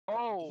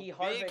Oh, He big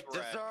Harvicked.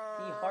 deserved.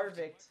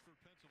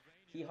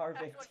 He That's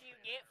Harvicked. what you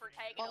get for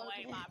taking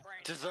away my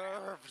brain.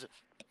 Deserved.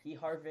 He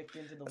Harvicked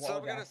into the wall. So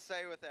I'm gonna guys.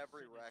 say with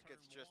every wreck,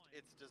 it's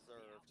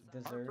deserved.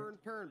 Deserved. Heartburn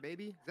turn,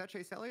 baby. Is that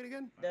Chase Elliott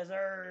again?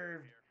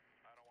 Deserved.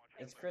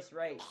 It's Kris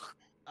Wright.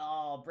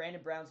 Oh,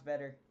 Brandon Brown's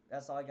better.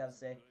 That's all I gotta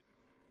say.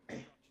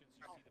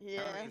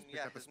 Yeah. I mean,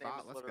 yeah, Pick up a his name spot.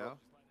 is Let's literal. go.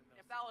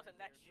 If that was a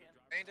next gen.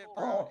 Brandon Oh.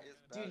 Brown Oh, is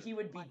better. dude, he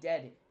would be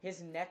dead.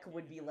 His neck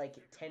would be like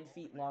 10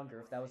 feet longer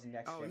if that was a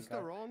next Oh, gen he's still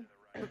car. rolling?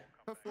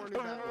 Put 4 new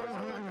bad boys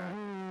on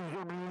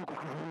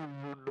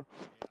like that.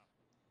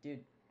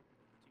 Dude.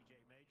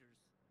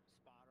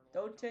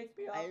 Don't take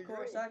me off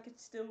course. I can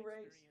still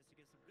race.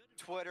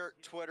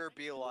 Twitter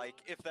be like,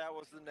 if that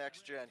was the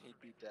next gen, he'd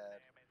be dead.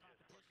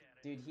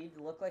 Dude, he'd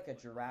look like a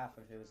giraffe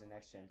if it was a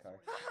next gen car.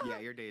 Yeah,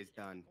 your day is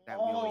done. That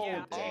Oh, wheel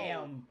yeah.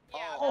 damn. Yeah.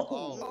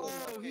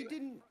 Oh, he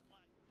didn't.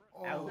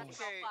 Oh. Ouch.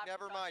 Okay,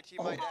 never mind. He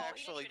might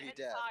actually be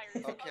dead.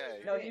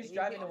 Okay. No, he was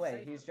driving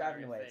away. He was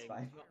driving away. It's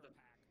fine.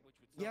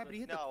 Yeah, but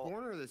he hit the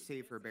corner of the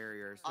safer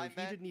barrier, so he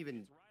didn't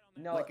even.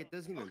 No, like, it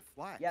doesn't even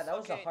flex. Yeah, that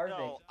was a Harvick.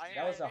 No,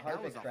 that was a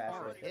that was Harvick a crash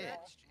hard right there. hit.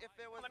 If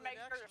it was I'm the gonna make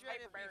next sure the gen,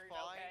 safer it'd be barrier's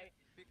fine okay.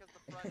 because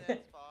the front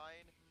end's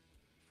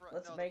fine.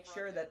 Let's make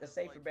sure that the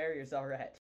safer barrier's alright.